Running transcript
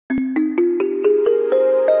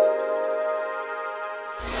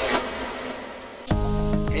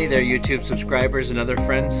Hey there, YouTube subscribers and other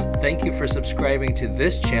friends. Thank you for subscribing to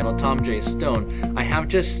this channel, Tom J. Stone. I have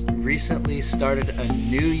just recently started a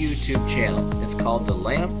new YouTube channel. It's called The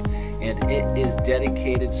Lamp, and it is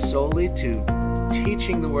dedicated solely to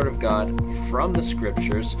teaching the Word of God from the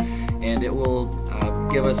Scriptures, and it will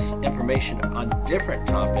give us information on different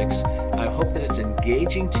topics. I hope that it's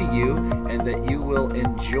engaging to you and that you will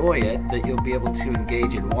enjoy it, that you'll be able to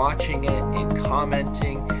engage in watching it and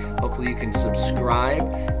commenting. Hopefully you can subscribe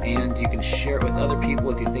and you can share it with other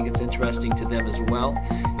people if you think it's interesting to them as well.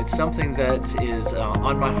 It's something that is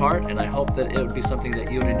on my heart, and I hope that it would be something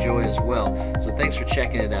that you would enjoy as well. So thanks for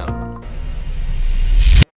checking it out.